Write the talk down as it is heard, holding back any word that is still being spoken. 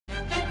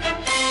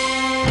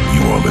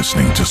You're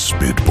listening to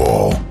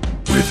Spitball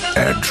with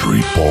Adri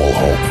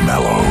Ballhawk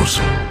Mellows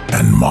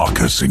and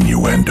Marcus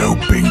Innuendo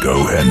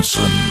Bingo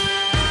Henson.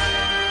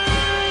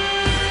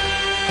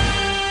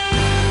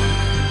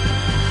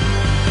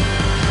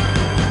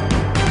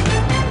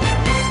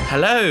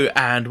 Hello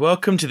and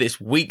welcome to this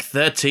week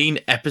 13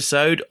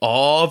 episode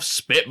of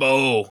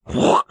Spitball.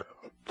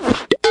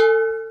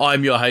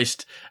 I'm your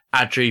host,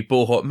 Adri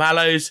Ballhawk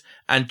Mallows,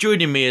 and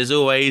joining me as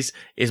always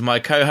is my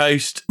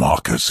co-host,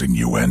 Marcus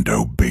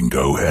Innuendo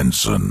Bingo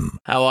Henson.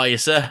 How are you,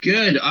 sir?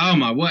 Good. Oh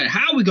my word.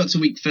 How we got to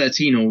week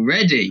 13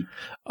 already?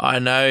 I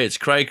know, it's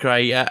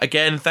cray-cray.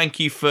 Again, thank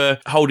you for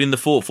holding the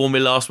fort for me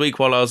last week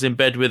while I was in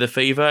bed with a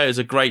fever. It was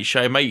a great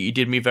show, mate. You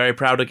did me very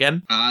proud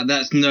again.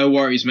 That's no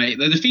worries, mate.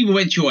 The fever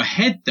went to your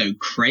head, though.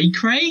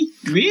 Cray-cray?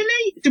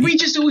 Really? Did we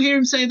just all hear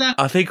him say that?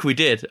 I think we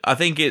did. I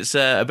think it's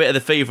a bit of the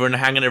fever and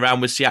hanging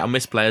around with Seattle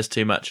Mist players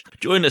too much.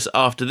 Join us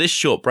after this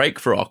short break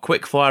for our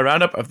quick-fire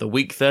roundup of the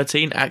week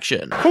 13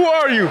 action. Who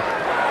are you?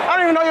 I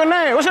don't even know your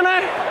name. What's your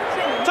name?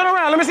 Turn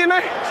around. Let me see your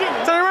name.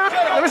 Turn around.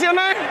 Let me see your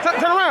name.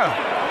 Turn around.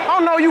 I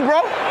don't know you,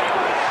 bro.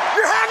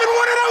 You're having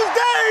one of those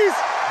days.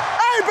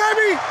 Hey,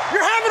 baby,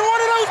 you're having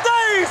one of those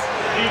days.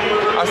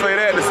 I say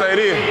that to say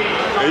this.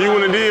 If you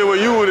wouldn't have did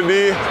what you would have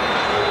did,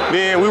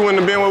 then we wouldn't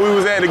have been where we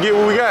was at to get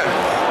what we got.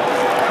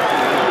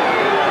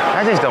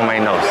 That just don't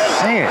make no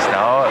sense,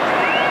 dog.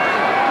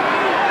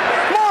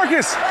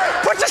 Marcus,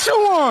 put your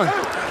shoe on.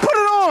 Put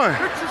it on.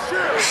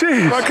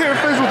 Shit. I can't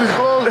face with these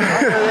gloves.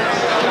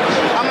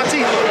 I'm my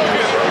teeth.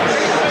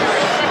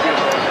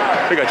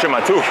 I think I chipped my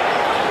tooth.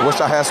 Wish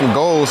I had some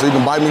goals so you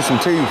can bite me some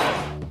teeth.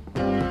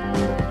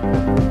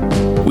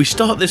 We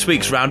start this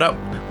week's roundup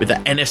with the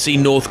NFC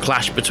North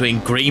clash between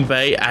Green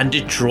Bay and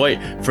Detroit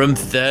from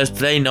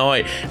Thursday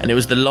night. And it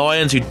was the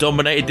Lions who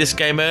dominated this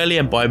game early,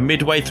 and by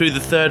midway through the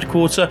third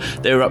quarter,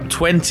 they were up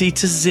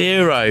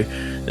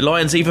 20-0. The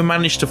Lions even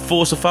managed to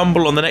force a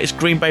fumble on the next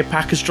Green Bay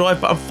Packers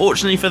drive, but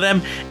unfortunately for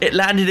them, it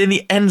landed in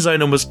the end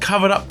zone and was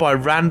covered up by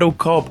Randall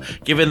Cobb,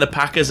 giving the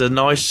Packers a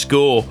nice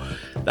score.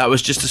 That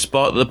was just a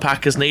spot that the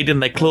Packers needed,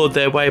 and they clawed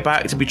their way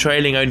back to be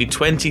trailing only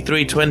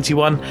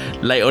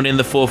 23-21 late on in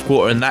the fourth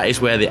quarter, and that is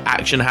where the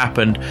action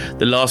happened.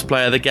 The last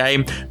play of the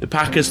game, the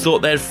Packers thought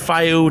they'd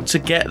failed to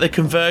get the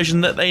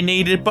conversion that they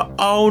needed, but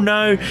oh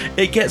no,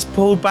 it gets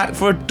pulled back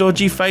for a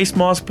dodgy face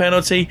mask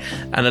penalty,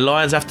 and the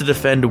Lions have to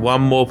defend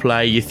one more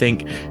play. You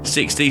think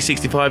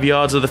 60-65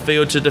 yards of the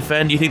field to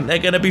defend, you think they're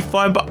going to be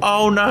fine, but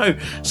oh no,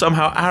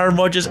 somehow Aaron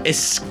Rodgers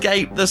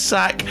escaped the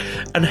sack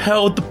and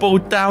held the ball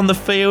down the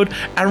field,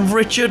 and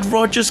Richard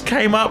Rodgers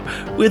came up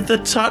with the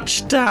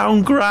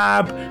touchdown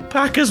grab.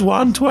 Packers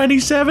won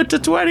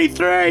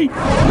 27-23.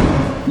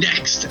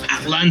 Next,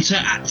 Atlanta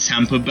at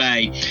Tampa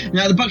Bay.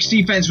 Now, the Bucs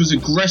defense was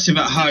aggressive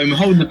at home,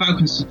 holding the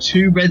Falcons to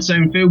 2 red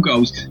zone field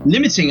goals,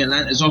 limiting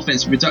Atlanta's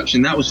offensive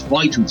production. That was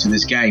vital to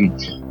this game.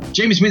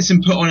 Jameis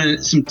Winston put on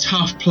some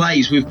tough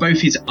plays with both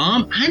his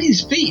arm and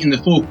his feet in the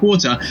fourth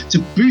quarter to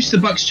boost the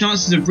Bucs'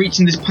 chances of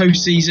reaching this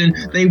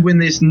postseason. They win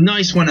this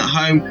nice one at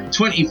home,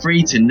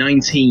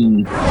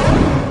 23-19.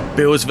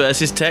 Bills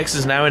versus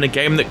Texans now in a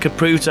game that could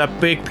prove to have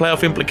big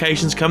playoff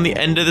implications come the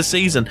end of the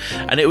season,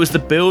 and it was the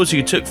Bills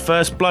who took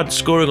first blood,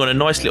 scoring on a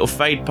nice little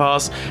fade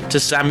pass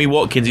to Sammy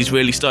Watkins. He's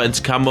really starting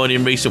to come on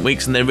in recent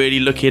weeks, and they're really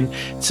looking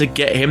to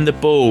get him the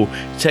ball.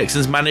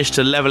 Texans managed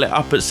to level it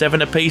up at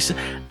 7 apiece,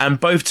 and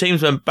both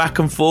teams went back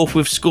and forth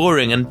with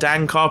scoring, and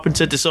Dan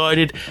Carpenter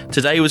decided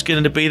today was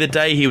going to be the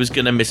day he was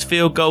going to miss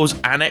field goals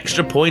and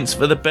extra points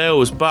for the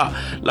Bills, but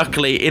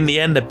luckily in the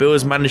end the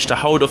Bills managed to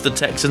hold off the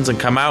Texans and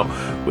come out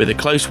with a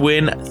close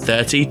win,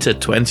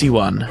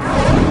 30-21.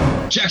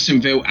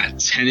 Jacksonville at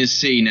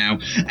Tennessee now.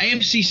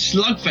 AFC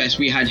slugfest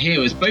we had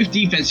here as both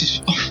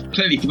defenses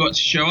clearly forgot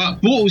to show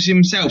up. Bortles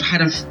himself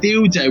had a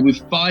field day with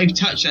 5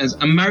 touchdowns,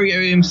 and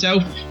Mariota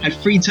himself had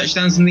 3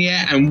 touchdowns in the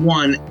air and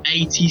 1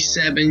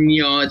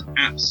 87-yard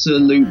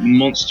absolute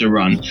monster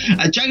run.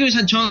 Jaguars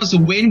had a chance to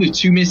win with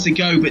 2 minutes to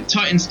go, but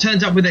Titans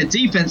turned up with their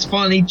defense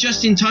finally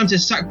just in time to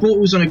sack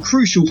Bortles on a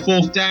crucial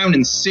 4th down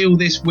and seal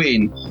this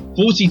win,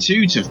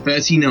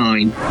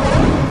 42-39.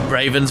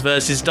 Ravens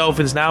versus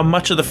Dolphins now.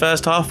 Much of the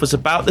first half was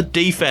about the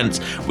defense,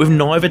 with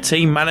neither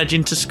team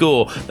managing to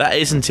score. That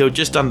is until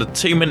just under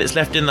 2 minutes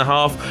left in the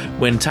half,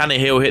 when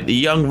Tannehill hit the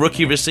young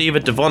rookie receiver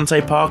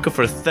Devontae Parker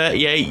for a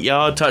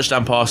 38-yard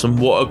touchdown pass, and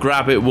what a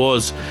grab it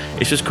was.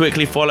 This was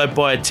quickly followed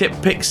by a tip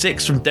pick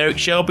 6 from Derek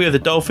Shelby of the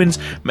Dolphins,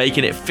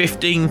 making it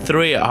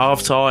 15-3 at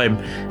half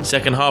time.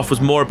 Second half was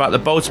more about the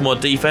Baltimore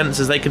defense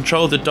as they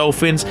controlled the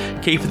Dolphins,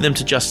 keeping them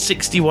to just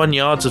 61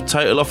 yards of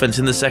total offense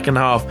in the second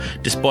half.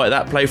 Despite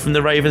that play from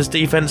the Ravens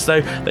defense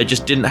though, they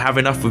just didn't have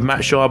enough with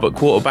Matt Schaub at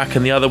quarterback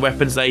and the other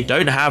weapons they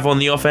don't have on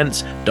the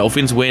offense.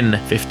 Dolphins win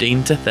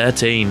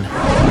 15-13.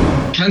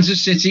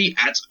 Kansas City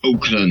at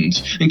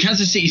Oakland. And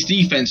Kansas City's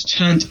defense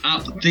turned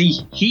up the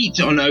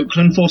heat on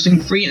Oakland, forcing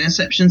 3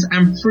 interceptions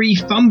and 3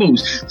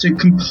 fumbles to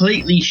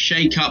completely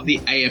shake up the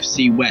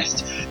AFC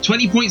West.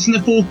 20 points in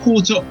the fourth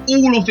quarter,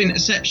 all off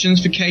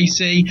interceptions for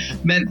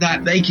KC, meant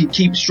that they could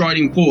keep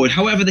striding forward.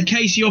 However, the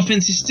KC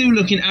offense is still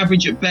looking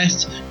average at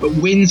best, but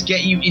wins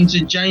get you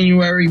into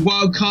January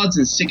wildcards,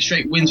 and 6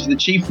 straight wins for the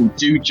Chiefs will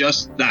do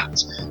just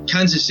that.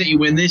 Kansas City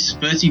win this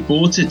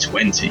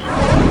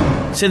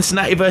 34-20.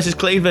 Cincinnati versus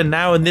Cleveland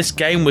now, and this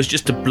game was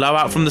just a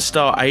blowout from the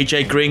start.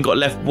 AJ Green got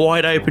left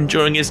wide open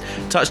during his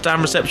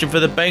touchdown reception for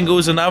the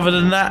Bengals, and other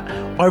than that,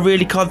 I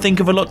really can't think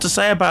of a lot to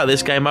say about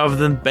this game other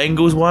than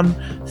Bengals won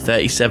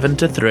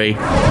 37-3.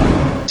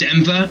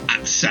 Denver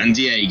at San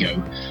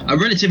Diego. A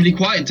relatively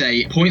quiet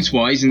day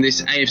points-wise in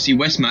this AFC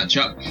West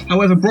matchup.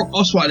 However, Brock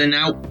Osweiler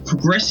now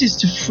progresses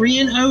to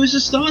 3-0 as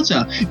a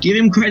starter. Give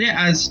him credit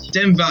as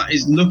Denver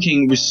is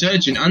looking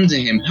resurgent under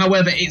him.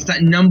 However, it's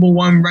that number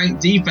 1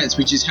 ranked defense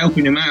which is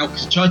helping him out.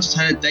 Chargers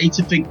had a day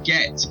to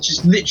forget.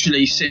 Just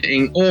literally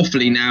sitting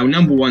awfully now.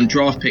 Number 1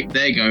 draft pick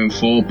they're going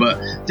for,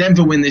 but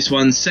Denver win this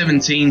one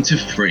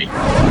 17-3.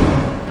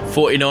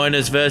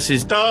 49ers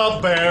versus The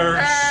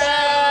Bears.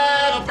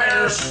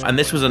 And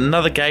this was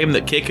another game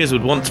that kickers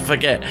would want to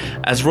forget,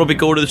 as Robbie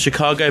Gould of the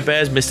Chicago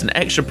Bears missed an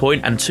extra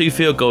point and 2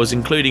 field goals,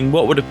 including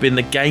what would have been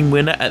the game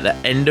winner at the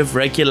end of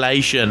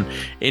regulation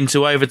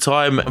into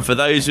overtime. And for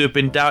those who have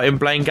been doubting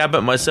Blaine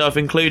Gabbert, myself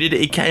included,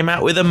 he came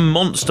out with a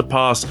monster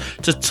pass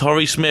to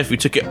Torrey Smith, who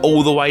took it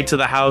all the way to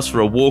the house for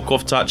a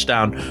walk-off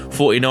touchdown.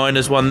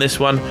 49ers won this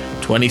one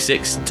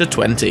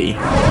 26-20.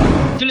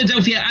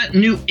 Philadelphia at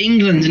New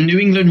England, and New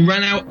England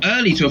ran out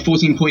early to a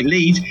 14-point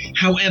lead.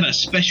 However,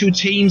 special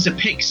teams, a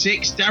pick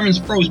 6, Darren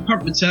Sproles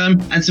punt return,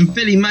 and some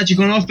Philly magic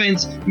on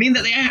offense mean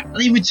that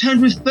they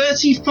returned with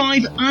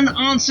 35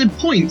 unanswered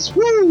points.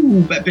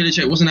 Woo! Bet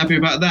Belichick wasn't happy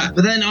about that.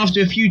 But then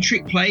after a few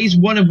trick plays,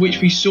 one of which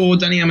we saw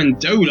Danny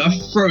Amendola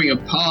throwing a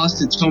pass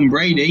to Tom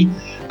Brady,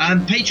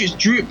 Patriots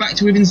drew it back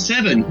to within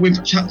 7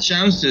 with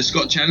touchdowns to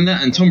Scott Chandler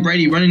and Tom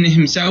Brady running it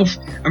himself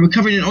and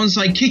recovering an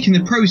onside kick in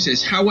the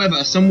process.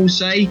 However, some will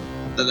say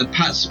that the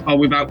Pats are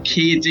without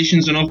key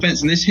additions on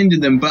offense and this hindered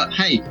them, but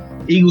hey,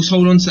 Eagles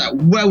hold on to that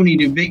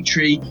well-needed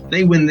victory.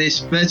 They win this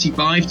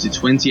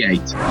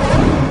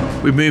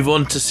 35-28. We move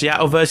on to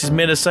Seattle versus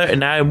Minnesota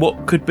now in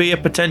what could be a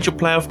potential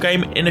playoff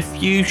game in a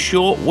few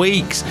short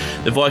weeks.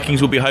 The Vikings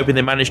will be hoping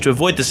they manage to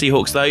avoid the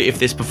Seahawks though if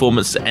this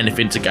performance is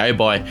anything to go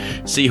by.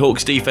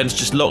 Seahawks defense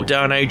just locked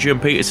down Adrian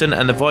Peterson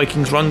and the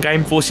Vikings run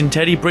game, forcing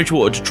Teddy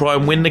Bridgewater to try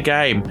and win the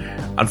game.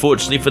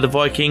 Unfortunately for the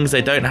Vikings,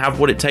 they don't have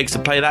what it takes to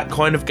play that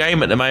kind of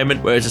game at the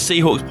moment, whereas the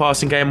Seahawks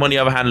passing game on the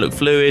other hand looked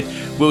fluid.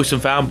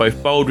 Wilson found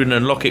both Baldwin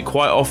and Lockett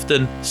quite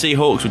often.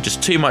 Seahawks were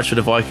just too much for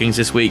the Vikings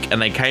this week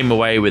and they came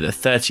away with a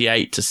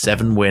 38-7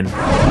 win.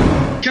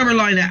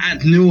 Carolina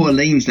at New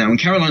Orleans now, and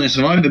Carolina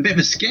survived a bit of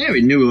a scare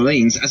in New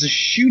Orleans as a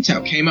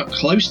shootout came up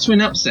close to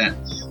an upset.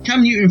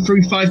 Cam Newton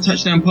threw 5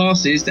 touchdown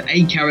passes to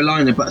aid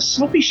Carolina, but a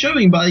sloppy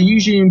showing by a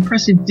usually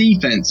impressive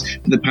defense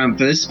for the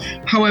Panthers.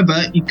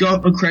 However, you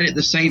got to credit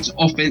the Saints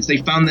offense. They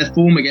found their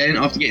form again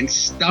after getting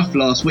stuffed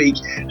last week.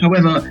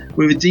 However,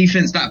 with a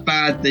defense that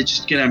bad, they're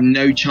just going to have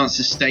no chance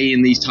to stay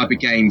in these type of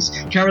games.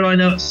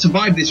 Carolina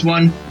survived this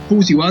one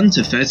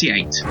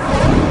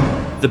 41-38.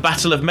 The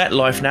Battle of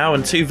MetLife now,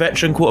 and 2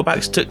 veteran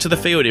quarterbacks took to the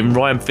field in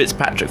Ryan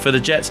Fitzpatrick for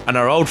the Jets and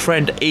our old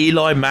friend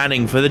Eli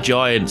Manning for the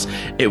Giants.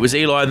 It was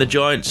Eli and the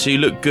Giants who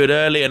looked good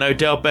early, and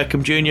Odell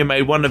Beckham Jr.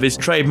 made one of his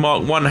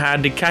trademark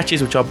one-handed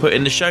catches, which I'll put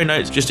in the show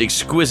notes, just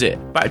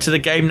exquisite. Back to the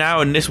game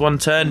now, and this one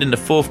turned in the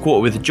fourth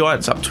quarter with the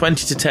Giants up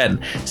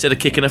 20-10. Instead of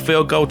kicking a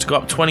field goal to go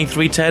up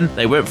 23-10,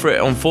 they went for it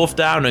on 4th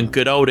down, and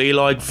good old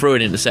Eli threw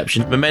an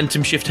interception.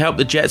 Momentum shift helped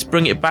the Jets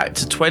bring it back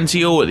to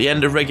 20-all at the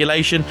end of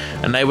regulation,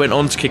 and they went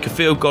on to kick a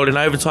field goal in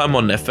overtime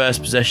on their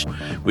first possession.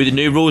 With the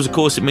new rules, of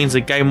course, it means the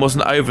game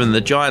wasn't over and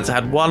the Giants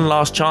had one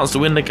last chance to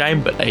win the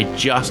game, but they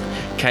just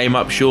came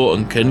up short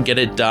and couldn't get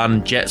it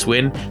done. Jets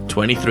win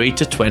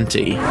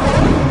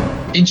 23-20.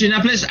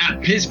 Indianapolis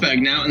at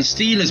Pittsburgh now, and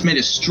Steelers made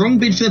a strong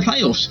bid for the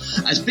playoffs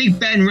as Big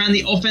Ben ran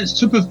the offense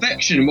to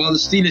perfection while the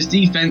Steelers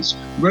defense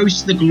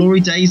rose to the glory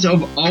days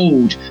of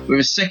old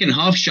with a second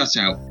half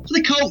shutout. For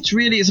the Colts,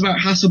 really it's about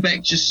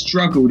Hasselbeck just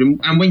struggled,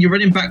 and when your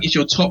running back is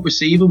your top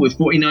receiver with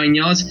 49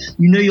 yards,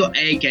 you know your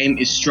air game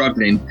is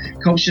struggling.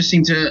 Colts just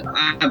seem to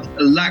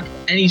lack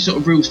any sort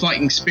of real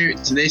fighting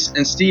spirit to this,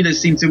 and Steelers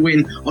seem to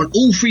win on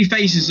all 3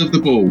 phases of the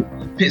ball.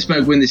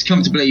 Pittsburgh win this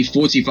comfortably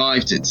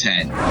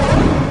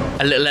 45-10.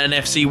 A little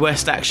NFC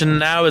West action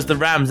now as the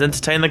Rams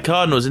entertain the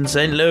Cardinals in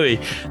St. Louis.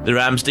 The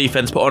Rams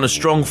defense put on a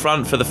strong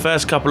front for the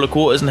first couple of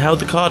quarters and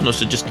held the Cardinals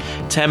to just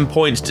 10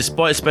 points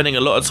despite spending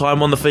a lot of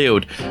time on the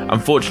field.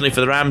 Unfortunately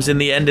for the Rams, in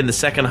the end, in the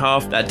second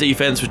half, that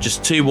defense was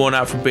just too worn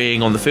out from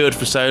being on the field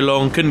for so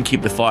long, couldn't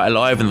keep the fight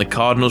alive, and the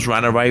Cardinals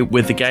ran away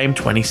with the game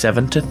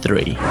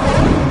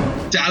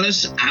 27-3.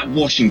 Dallas at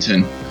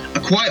Washington. A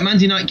quiet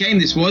Monday night game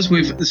this was,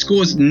 with the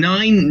scores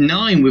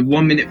 9-9 with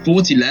 1 minute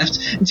 40 left,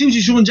 until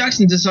Deshaun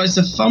Jackson decides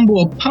to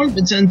fumble a punt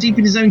return deep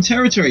in his own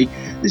territory.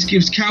 This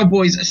gives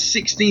Cowboys a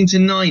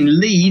 16-9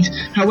 lead.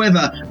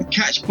 However, a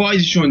catch by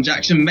Deshaun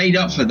Jackson made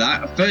up for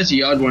that, a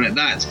 30-yard one at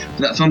that,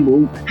 for that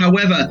fumble.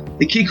 However,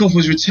 the kickoff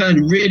was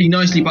returned really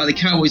nicely by the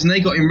Cowboys, and they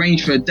got in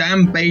range for a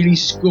Dan Bailey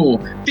score,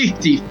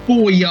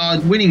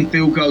 54-yard winning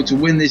field goal to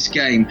win this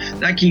game.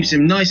 That keeps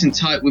them nice and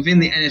tight within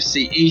the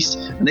NFC East,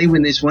 and they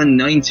win this one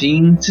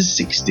 19-16. The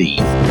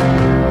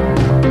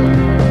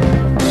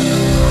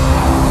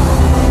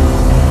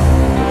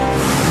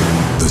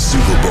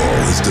Super Bowl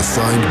is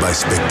defined by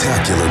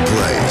spectacular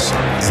plays,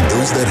 and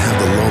those that have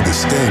the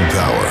longest staying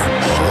power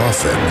are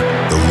often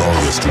the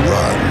longest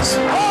runs.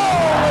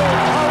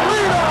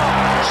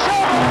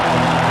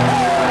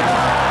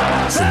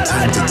 From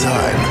time to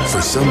time,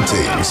 for some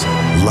teams,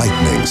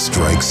 lightning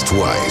strikes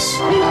twice.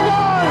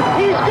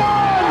 He's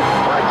gone!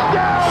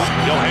 Touchdown!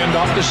 He'll hand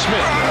off to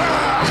Smith.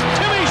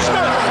 Timmy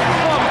Smith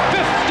from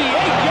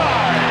 58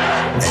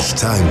 yards. As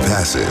time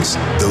passes,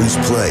 those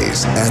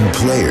plays and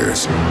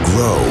players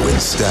grow in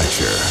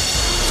stature.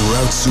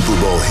 Throughout Super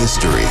Bowl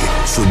history,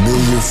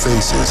 familiar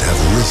faces have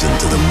risen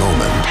to the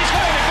moment.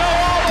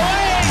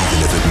 Even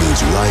if it means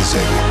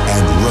rising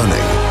and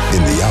running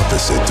in the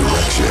opposite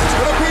direction.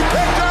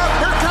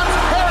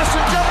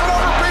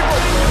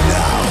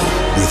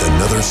 With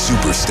another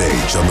super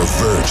stage on the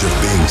verge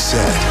of being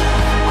set,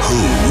 who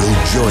will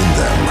join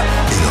them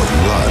in a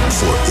run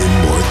for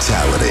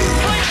immortality?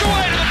 Breaks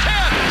away to the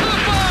 10, to the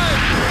 5.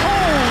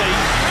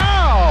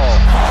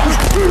 Holy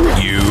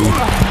cow! You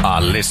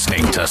are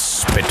listening to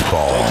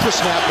Spitball. The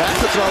snap back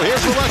to throw.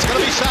 Here's the West going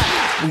to be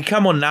sacked. We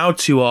come on now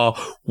to our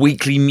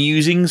weekly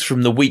musings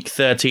from the Week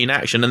 13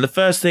 action. And the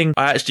first thing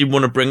I actually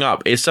want to bring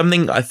up is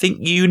something I think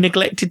you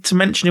neglected to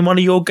mention in one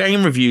of your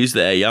game reviews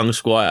there, young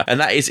Squire. And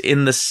that is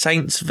in the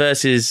Saints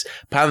versus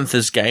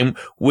Panthers game,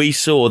 we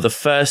saw the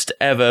first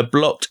ever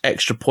blocked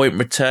extra point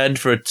returned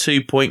for a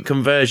 2-point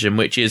conversion,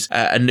 which is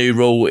a new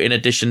rule in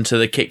addition to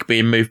the kick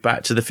being moved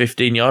back to the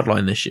 15-yard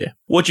line this year.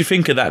 What do you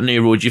think of that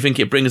new rule? Do you think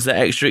it brings that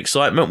extra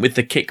excitement with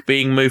the kick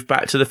being moved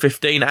back to the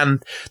 15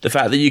 and the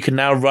fact that you can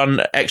now run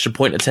extra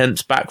point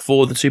attempts back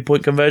for the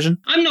 2-point conversion?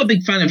 I'm not a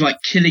big fan of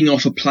killing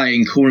off a play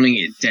and calling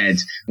it dead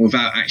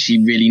without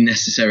actually really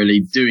necessarily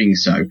doing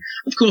so.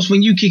 Of course,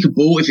 when you kick a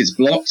ball, if it's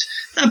blocked,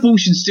 that ball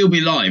should still be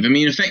live. I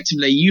mean,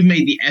 effectively, you've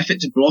made the effort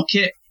to block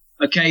it.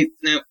 Okay,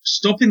 now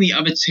stopping the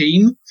other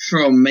team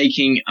from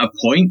making a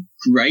point,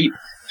 great.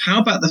 How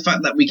about the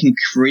fact that we can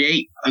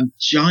create a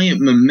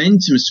giant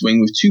momentum swing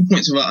with 2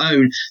 points of our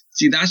own?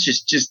 See, that's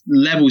just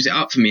levels it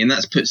up for me, and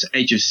that puts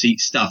edge of seat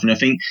stuff. And I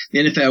think the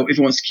NFL, if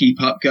it wants to keep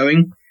up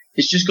going,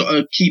 it's just got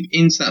to keep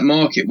into that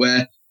market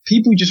where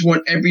people just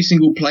want every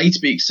single play to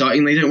be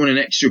exciting. They don't want an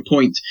extra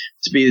point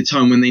to be the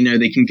time when they know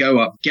they can go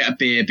up, get a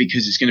beer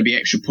because it's going to be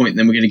extra point, and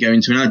then we're going to go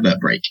into an advert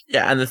break.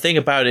 Yeah, and the thing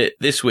about it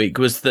this week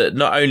was that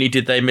not only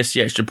did they miss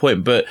the extra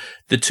point, but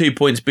the 2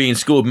 points being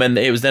scored meant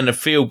that it was then a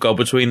field goal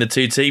between the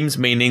two teams,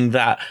 meaning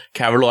that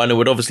Carolina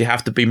would obviously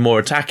have to be more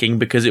attacking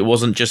because it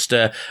wasn't just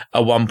a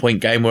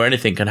 1-point game where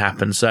anything can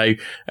happen. So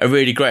a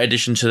really great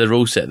addition to the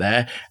rule set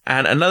there.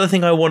 And another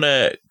thing I want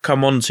to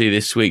come on to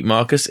this week,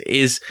 Marcus,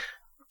 is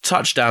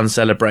touchdown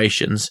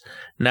celebrations.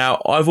 Now,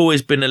 I've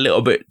always been a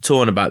little bit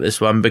torn about this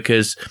one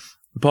because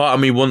part of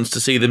me wants to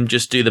see them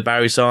just do the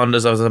Barry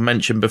Sanders, as I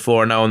mentioned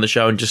before, and now on the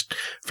show, and just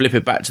flip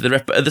it back to the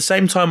ref. But at the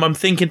same time, I'm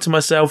thinking to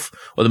myself,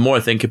 or the more I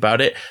think about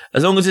it,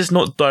 as long as it's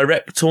not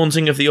direct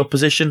taunting of the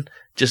opposition,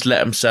 just let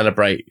them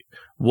celebrate.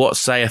 What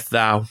sayeth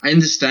thou? I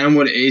understand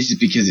what it is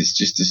because it's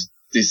just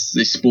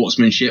this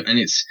sportsmanship, and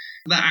it's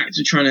that act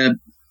of trying to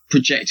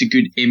project a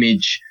good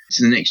image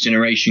to the next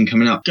generation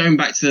coming up. Going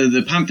back to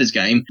the Panthers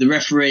game, the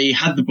referee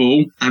had the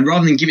ball, and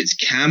rather than give it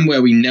to Cam,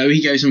 where we know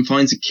he goes and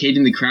finds a kid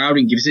in the crowd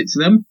and gives it to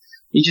them,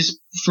 he just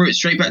threw it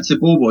straight back to the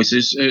ball boy.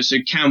 So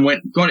Cam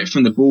got it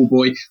from the ball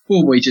boy.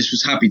 Ball boy just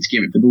was happy to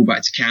give the ball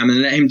back to Cam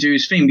and let him do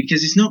his thing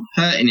because it's not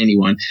hurting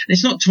anyone. And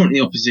it's not taunting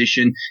the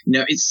opposition.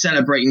 It's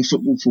celebrating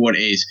football for what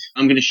it is.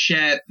 I'm going to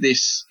share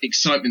this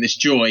excitement, this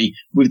joy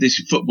with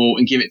this football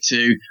and give it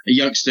to a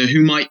youngster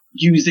who might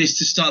use this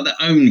to start their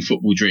own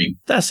football dream.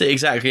 That's it,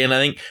 exactly. And I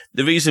think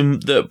the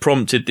reason that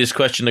prompted this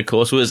question, of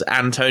course, was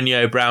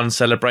Antonio Brown's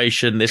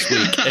celebration this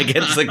week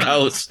against the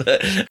Colts.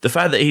 The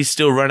fact that he's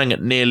still running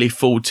at nearly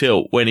full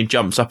tilt when he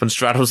jumps up and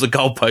straddles the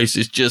goalpost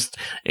is just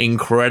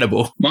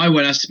incredible. My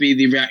one has to be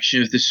the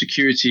reaction of the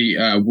security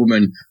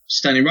woman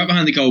standing right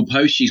behind the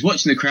goalpost. She's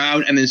watching the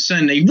crowd, and then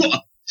suddenly,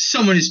 what?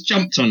 Someone has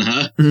jumped on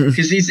her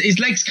because his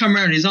legs come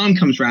round, his arm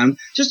comes round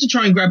just to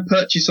try and grab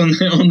purchase on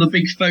the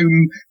big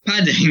foam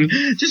padding.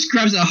 Just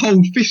grabs a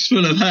whole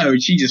fistful of her,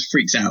 and she just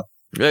freaks out.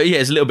 Yeah,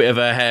 it's a little bit of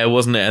her hair,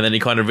 wasn't it? And then he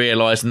kind of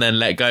realised and then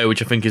let go,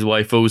 which I think is why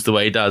he falls the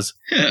way he does.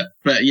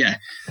 But yeah,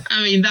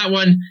 I mean, that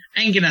one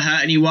ain't going to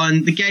hurt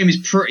anyone. The game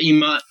is pretty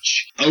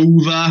much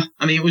over.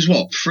 I mean, it was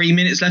 3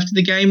 minutes left of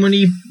the game when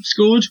he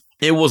scored?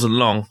 It wasn't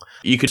long.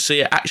 You could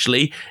see it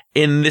actually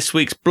in this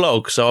week's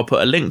blog. So I'll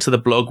put a link to the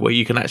blog where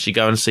you can actually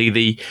go and see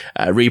the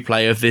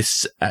replay of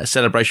this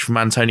celebration from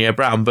Antonio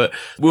Brown. But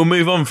we'll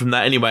move on from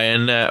that anyway.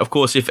 And of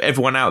course, if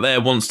everyone out there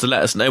wants to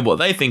let us know what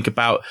they think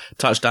about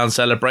touchdown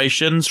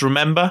celebrations,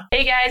 remember.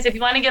 Hey guys, if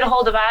you want to get a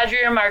hold of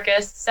Audrey or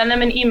Marcus, send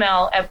them an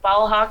email at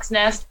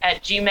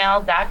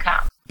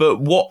ballhawksnest@gmail.com.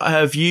 But what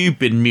have you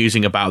been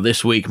musing about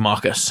this week,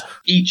 Marcus?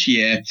 Each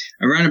year,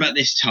 around about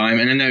this time,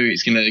 and I know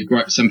it's going to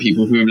gripe some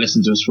people who have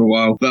listened to us for a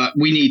while, but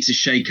we need to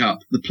shake up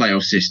the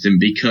playoff system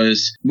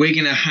because we're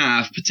going to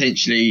have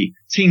potentially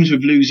teams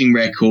with losing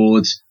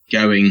records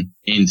going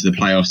into the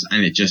playoffs,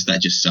 and that just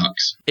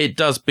sucks. It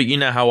does, but you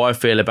know how I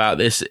feel about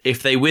this.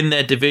 If they win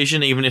their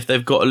division, even if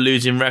they've got a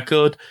losing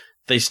record,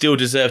 they still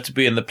deserve to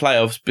be in the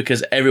playoffs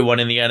because everyone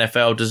in the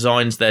NFL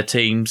designs their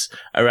teams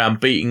around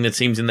beating the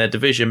teams in their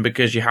division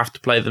because you have to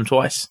play them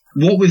twice.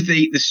 What with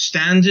the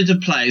standard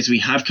of players we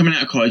have coming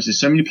out of college, there's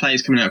so many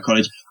players coming out of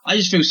college, I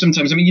just feel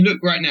sometimes, I mean, you look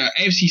right now,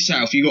 AFC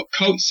South, you've got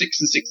Colts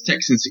 6-6,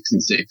 Texans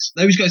 6-6.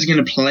 Those guys are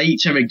going to play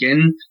each other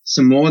again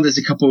some more. There's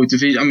a couple of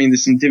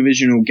there's some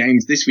divisional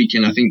games this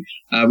weekend. I think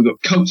we've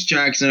got Colts,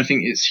 Jags, and I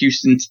think it's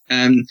Houston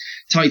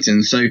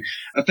Titans. So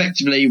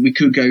effectively, we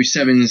could go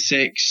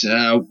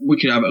 7-6. We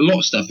could have a lot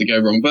of stuff to go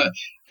wrong, but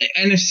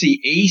NFC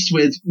East,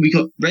 with we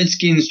got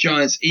Redskins,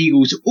 Giants,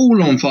 Eagles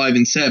all on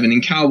 5-7,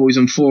 and Cowboys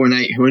on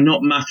 4-8, who are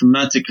not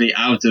mathematically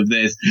out of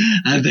this,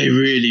 and they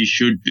really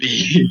should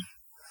be.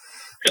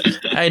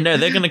 Hey, no,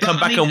 they're going to come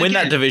back and win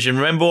that division.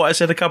 Remember what I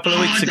said a couple of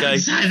weeks ago? Don't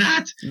say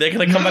that. They're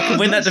going to come back and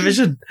win that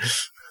division.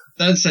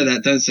 Don't say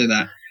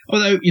that.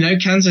 Although,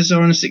 Kansas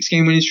are on a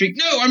 6-game winning streak.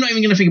 No, I'm not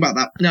even going to think about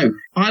that. No,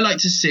 I like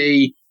to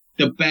see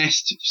the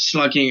best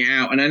slugging it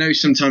out. And I know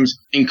sometimes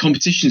in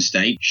competition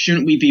state,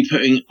 shouldn't we be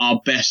putting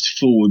our best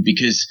forward?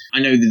 Because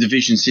I know the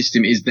division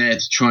system is there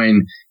to try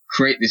and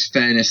create this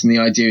fairness, and the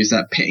idea is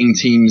that pitting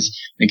teams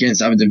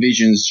against other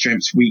divisions,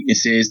 strengths,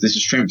 weaknesses, there's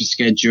a strength of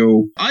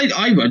schedule.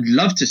 I would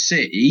love to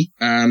see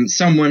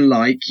someone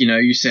like,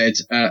 you said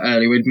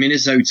earlier with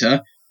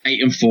Minnesota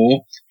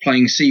 8-4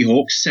 playing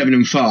Seahawks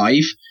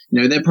 7-5.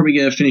 They're probably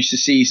going to finish the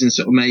season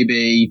sort of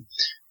maybe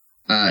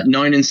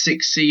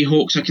 9-6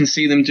 Seahawks. I can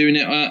see them doing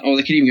it, or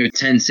they could even go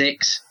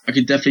 10-6. I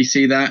could definitely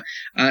see that.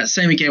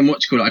 Same again,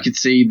 I could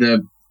see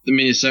the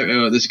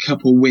Minnesota, there's a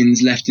couple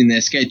wins left in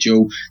their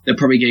schedule. They're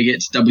probably going to get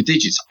to double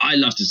digits. I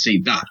love to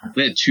see that.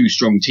 They're two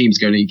strong teams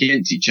going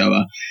against each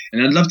other.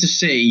 And I'd love to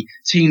see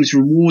teams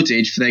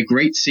rewarded for their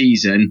great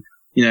season.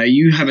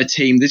 You have a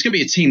team, there's going to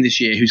be a team this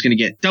year who's going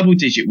to get double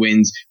digit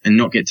wins and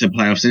not get to the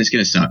playoffs, and it's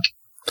going to suck.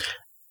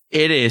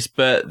 It is,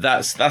 but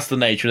that's the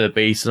nature of the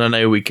beast, and I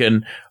know we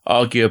can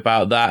argue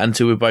about that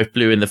until we're both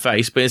blue in the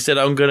face, but instead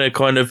I'm going to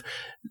kind of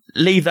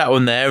leave that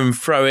one there and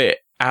throw it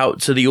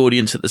out to the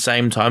audience at the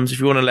same time. So if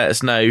you want to let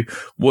us know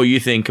what you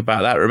think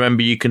about that,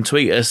 remember you can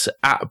tweet us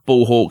at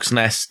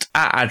BallHawksNest,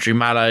 at Adri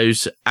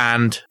Mallows,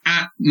 and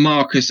at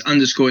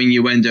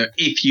Marcus_innuendo.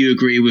 If you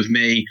agree with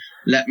me,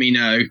 let me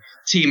know.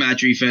 Team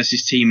Adri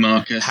versus Team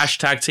Marcus.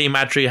 Hashtag Team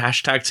Adri,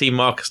 hashtag Team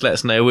Marcus. Let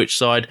us know which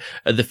side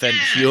of the fence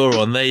you're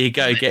on. There you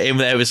go. Get in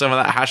there with some of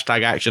that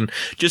hashtag action.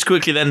 Just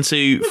quickly then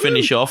to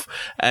finish off,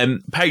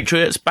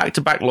 Patriots,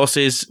 back-to-back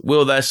losses.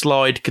 Will their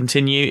slide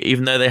continue,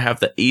 even though they have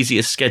the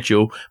easiest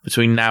schedule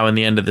between now and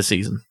the end of the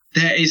season?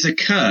 There is a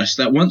curse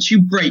that once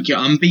you break your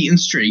unbeaten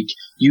streak,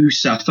 you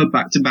suffer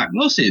back-to-back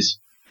losses.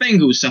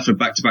 Bengals suffered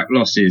back-to-back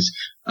losses.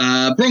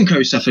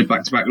 Broncos suffered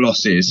back-to-back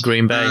losses.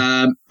 Green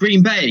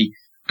Bay.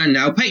 And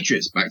now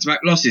Patriots, back-to-back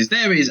losses.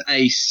 There is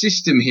a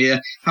system here.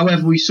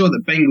 However, we saw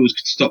that Bengals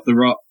could stop the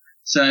rot.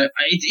 So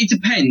it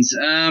depends.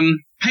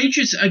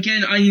 Patriots,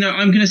 again, I'm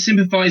going to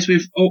sympathise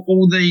with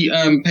all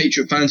the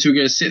Patriot fans who are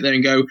going to sit there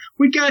and go,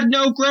 we got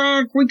no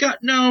Gronk, we got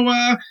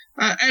no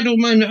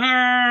Edelman,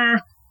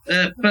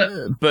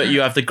 But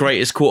you have the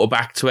greatest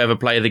quarterback to ever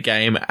play the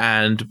game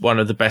and one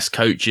of the best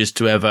coaches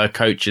to ever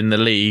coach in the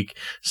league.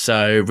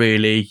 So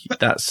really,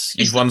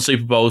 you've won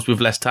Super Bowls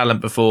with less talent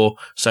before,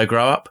 so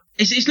grow up.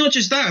 It's not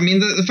just that. I mean,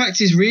 the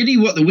fact is really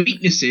what the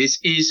weakness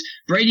is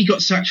Brady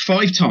got sacked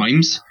 5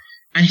 times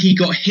and he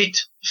got hit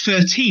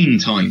 13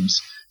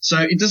 times. So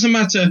it doesn't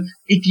matter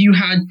if you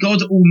had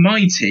God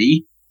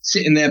Almighty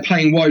sitting there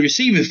playing wide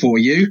receiver for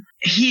you.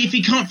 If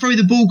he can't throw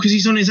the ball because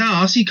he's on his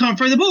ass, he can't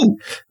throw the ball.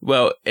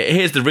 Well,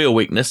 here's the real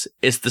weakness.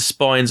 It's the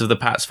spines of the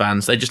Pats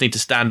fans. They just need to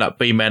stand up,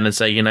 be men, and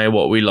say, you know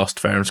what, we lost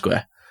fair and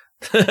square.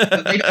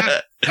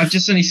 I've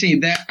just only seen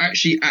they're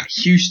actually at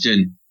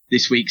Houston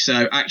this week.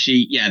 So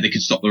actually, yeah, they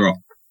could stop the rot.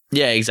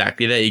 Yeah,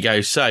 exactly. There you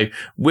go. So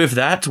with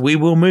that, we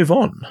will move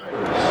on.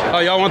 Oh,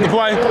 y'all want the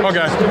play?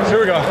 Okay, here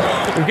we go.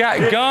 We've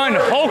got Gun,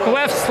 Hulk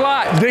left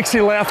slot.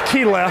 Dixie left,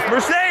 Key left.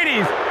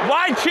 Mercedes,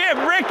 wide chip,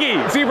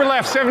 Ricky. Zebra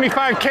left,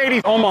 75,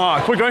 Katie,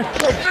 Omaha. Quick going.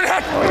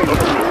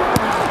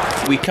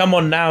 We come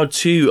on now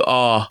to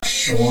our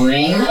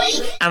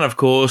and of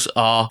course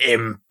our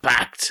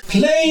impact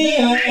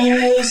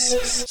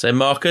players. So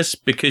Marcus,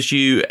 because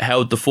you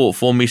held the fort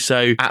for me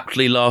so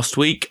aptly last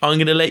week, I'm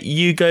going to let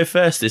you go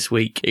first this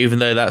week, even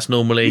though that's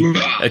normally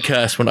a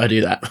curse when I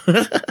do that.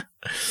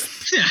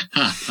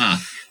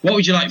 What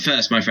would you like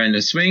first, my friend?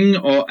 A swing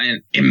or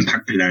an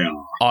impact player?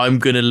 I'm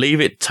going to leave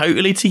it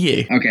totally to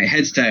you. Okay,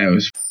 heads,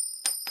 tails.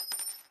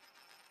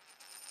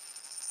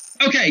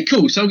 Okay,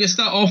 cool. So I'm going to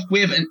start off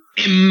with an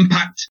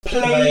impact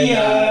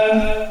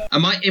player.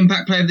 And my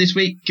impact player this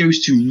week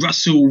goes to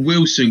Russell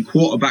Wilson,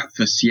 quarterback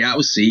for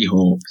Seattle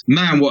Seahawks.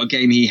 Man, what a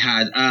game he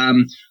had.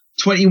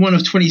 21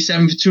 of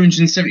 27 for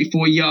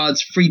 274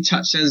 yards, 3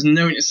 touchdowns,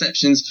 no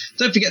interceptions.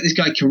 Don't forget this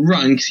guy can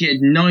run because he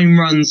had 9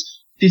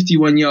 runs,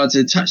 51 yards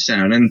and a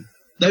touchdown. And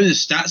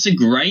those stats are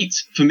great.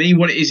 For me,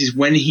 what it is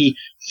when he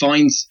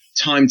finds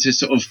time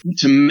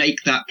to make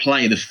that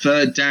play, the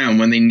third down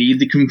when they need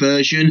the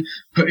conversion,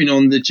 putting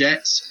on the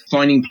jets,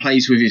 finding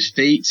plays with his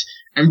feet,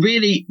 and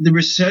really the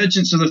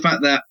resurgence of the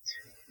fact that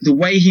the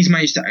way he's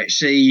managed to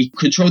actually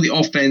control the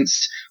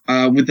offense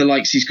with the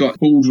likes he's got,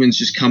 Baldwin's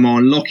just come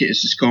on, Lockett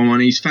has just gone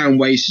on, he's found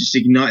ways to just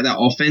ignite that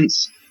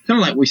offense.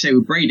 Kind of like we say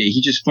with Brady,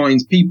 he just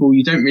finds people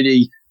you don't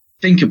really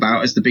think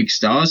about as the big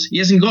stars. He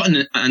hasn't got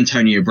an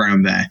Antonio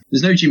Brown there.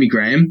 There's no Jimmy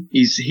Graham.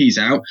 He's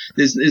out.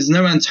 There's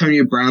no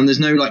Antonio Brown. There's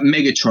no like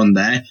Megatron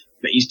there,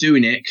 but he's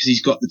doing it because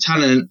he's got the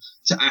talent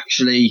to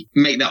actually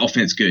make that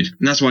offense good.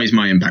 And that's why he's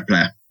my impact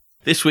player.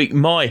 This week,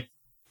 my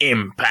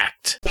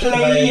impact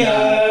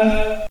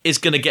player is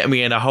going to get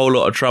me in a whole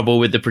lot of trouble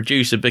with the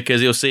producer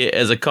because he'll see it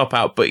as a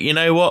cop-out. But you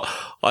know what?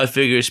 I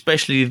figure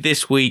especially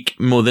this week,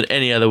 more than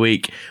any other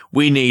week,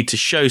 we need to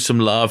show some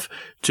love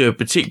to a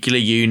particular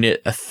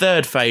unit, a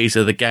third phase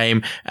of the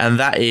game, and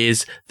that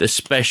is the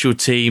special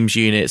teams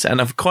units. And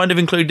I've kind of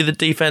included the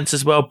defense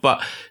as well,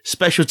 but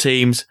special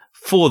teams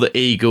for the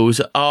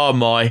Eagles are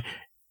my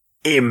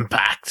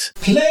impact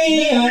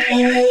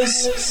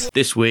players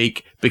this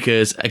week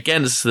because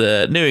against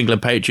the New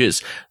England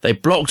Patriots, they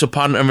blocked a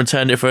punt and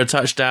returned it for a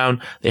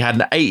touchdown. They had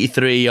an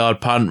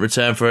 83-yard punt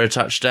return for a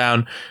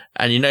touchdown.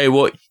 And you know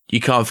what? You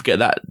can't forget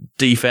that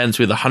defense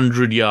with a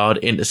 100-yard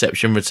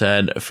interception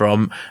return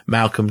from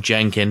Malcolm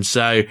Jenkins.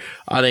 So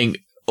I think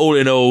all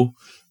in all,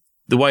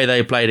 the way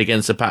they played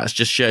against the Pats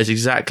just shows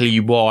exactly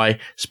why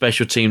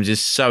special teams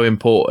is so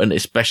important,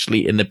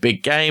 especially in the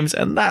big games,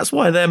 and that's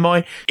why they're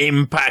my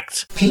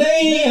impact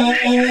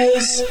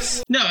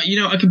players. No,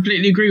 I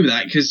completely agree with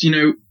that because,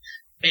 it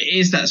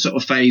is that sort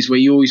of phase where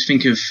you always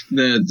think of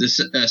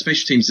the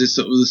special teams as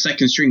sort of the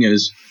second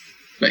stringers.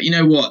 But you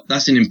know what?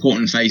 That's an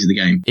important phase of the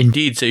game.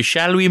 Indeed. So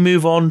shall we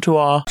move on to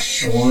our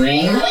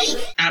swing?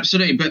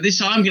 Absolutely. But this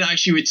time I'm going to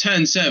actually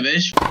return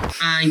service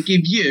and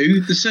give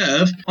you the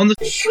serve on the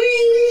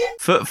swing.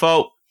 Foot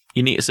fault.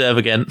 You need to serve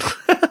again.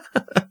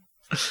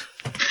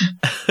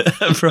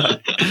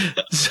 Right.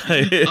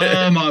 So,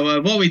 oh my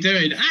word. What are we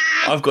doing?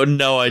 Ah! I've got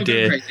no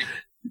idea.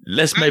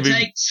 Let's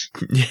maybe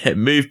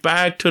move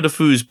back to the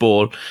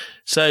foosball.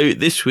 So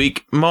this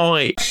week,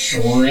 my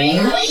swing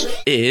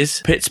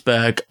is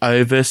Pittsburgh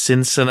over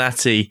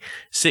Cincinnati,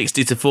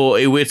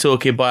 60-40. We're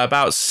talking by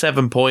about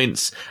 7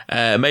 points,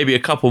 maybe a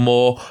couple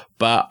more,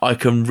 but I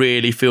can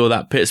really feel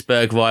that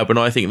Pittsburgh vibe, and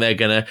I think they're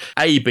going to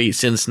A, beat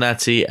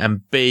Cincinnati,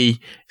 and B,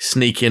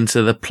 sneak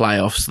into the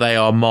playoffs. They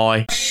are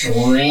my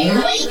swing.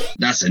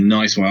 That's a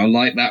nice one. I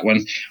like that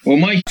one. Well,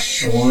 my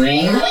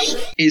swing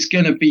is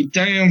going to be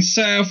down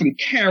south in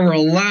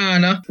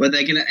Carolina, where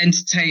they're going to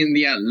entertain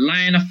the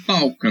Atlanta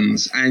Falcons.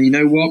 And you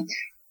know what?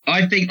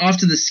 I think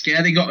after the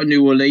scare they got at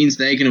New Orleans,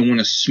 they're going to want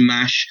to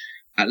smash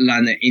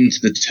Atlanta into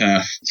the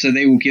turf. So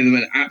they will give them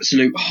an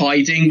absolute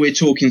hiding. We're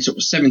talking sort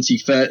of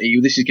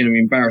 70-30. This is going to be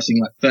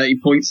embarrassing, like 30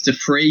 points to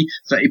 3,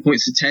 30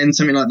 points to 10,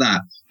 something like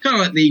that. Kind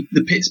of like the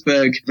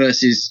Pittsburgh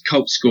versus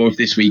Colts score of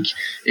this week.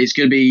 It's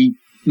going to be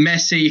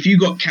messy. If you've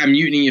got Cam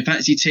Newton in your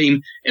fantasy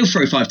team, he'll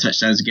throw 5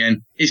 touchdowns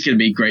again. It's going to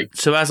be great.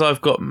 So as I've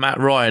got Matt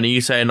Ryan, are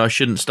you saying I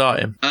shouldn't start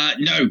him?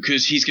 No,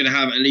 because he's going to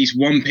have at least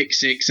 1 pick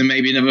six and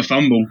maybe another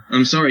fumble.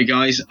 I'm sorry,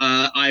 guys.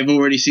 I've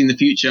already seen the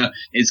future.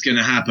 It's going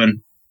to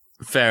happen.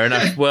 Fair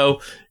enough. Well,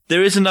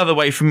 there is another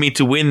way for me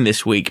to win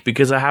this week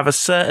because I have a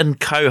certain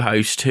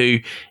co-host who,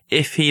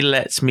 if he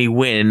lets me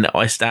win,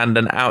 I stand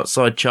an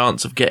outside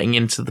chance of getting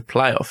into the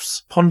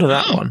playoffs. Ponder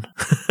that one.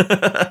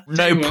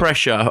 No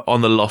pressure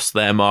on the loss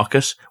there,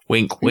 Marcus.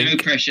 Wink, wink. No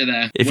pressure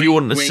there. If you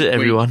want to sit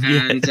everyone.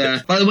 And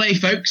by the way,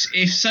 folks,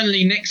 if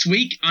suddenly next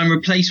week I'm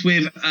replaced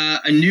with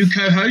a new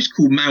co-host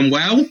called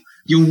Manuel,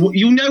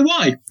 you'll know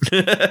why.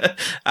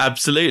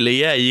 Absolutely,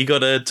 yeah. You got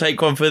to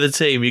take one for the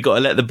team. You got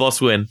to let the boss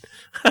win.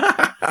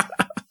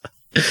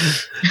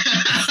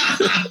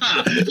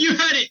 You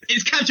heard it.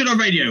 It's captured on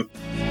radio.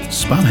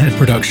 Spamhead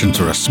Productions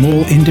are a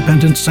small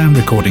independent sound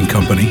recording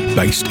company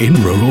based in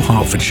rural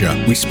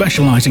Hertfordshire. We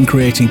specialise in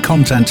creating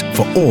content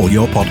for all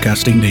your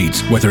podcasting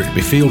needs, whether it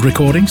be field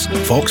recordings,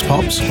 Vox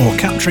Pops, or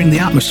capturing the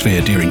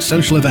atmosphere during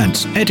social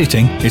events.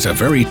 Editing is a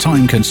very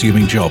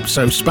time-consuming job,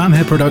 so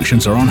Spamhead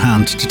Productions are on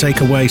hand to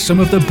take away some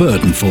of the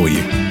burden for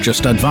you.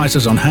 Just advise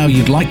us on how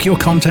you'd like your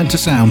content to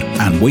sound,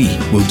 and we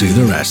will do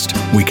the rest.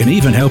 We can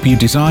even help you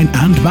design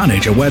and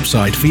manage a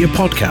website for your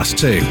podcast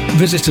too.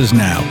 Visit us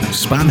now,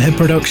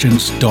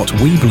 spamheadproductions.weebly.com. That's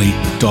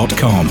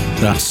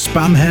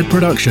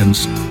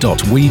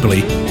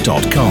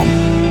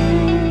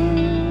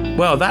spamheadproductions.weebly.com.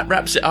 Well, that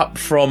wraps it up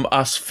from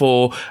us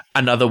for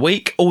another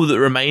week. All that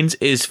remains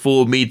is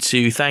for me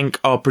to thank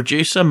our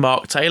producer,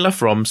 Mark Taylor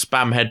from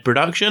Spamhead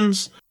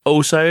Productions.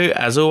 Also,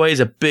 as always,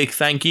 a big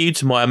thank you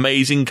to my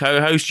amazing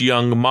co-host,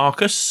 young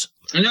Marcus.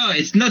 No,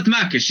 it's not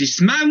Marcus, it's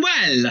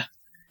Manuel.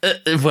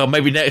 Well,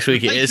 maybe next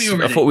week it is.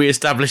 I thought we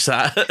established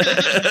that. No,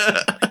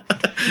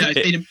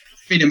 it's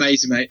been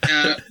amazing, mate.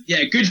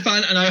 Yeah, good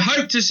fun, and I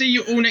hope to see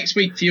you all next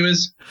week,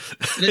 viewers.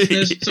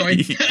 Listeners,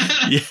 sorry.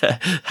 Yeah,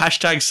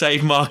 hashtag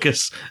save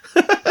Marcus.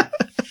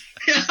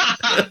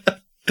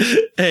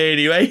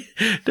 Anyway,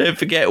 don't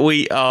forget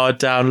we are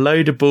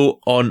downloadable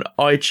on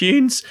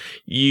iTunes.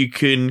 You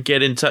can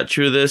get in touch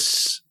with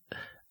us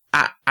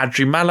at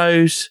Adri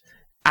Mallows,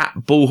 at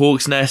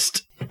Bullhawk's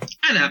Nest,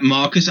 and at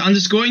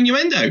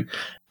Marcus_innuendo.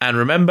 And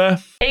remember...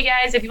 Hey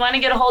guys, if you want to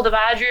get a hold of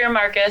Audrey or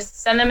Marcus,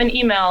 send them an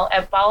email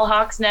at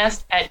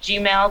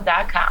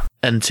ballhawksnest@gmail.com.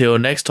 Until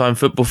next time,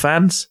 football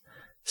fans,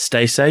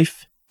 stay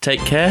safe,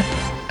 take care,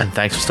 and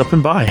thanks for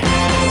stopping by.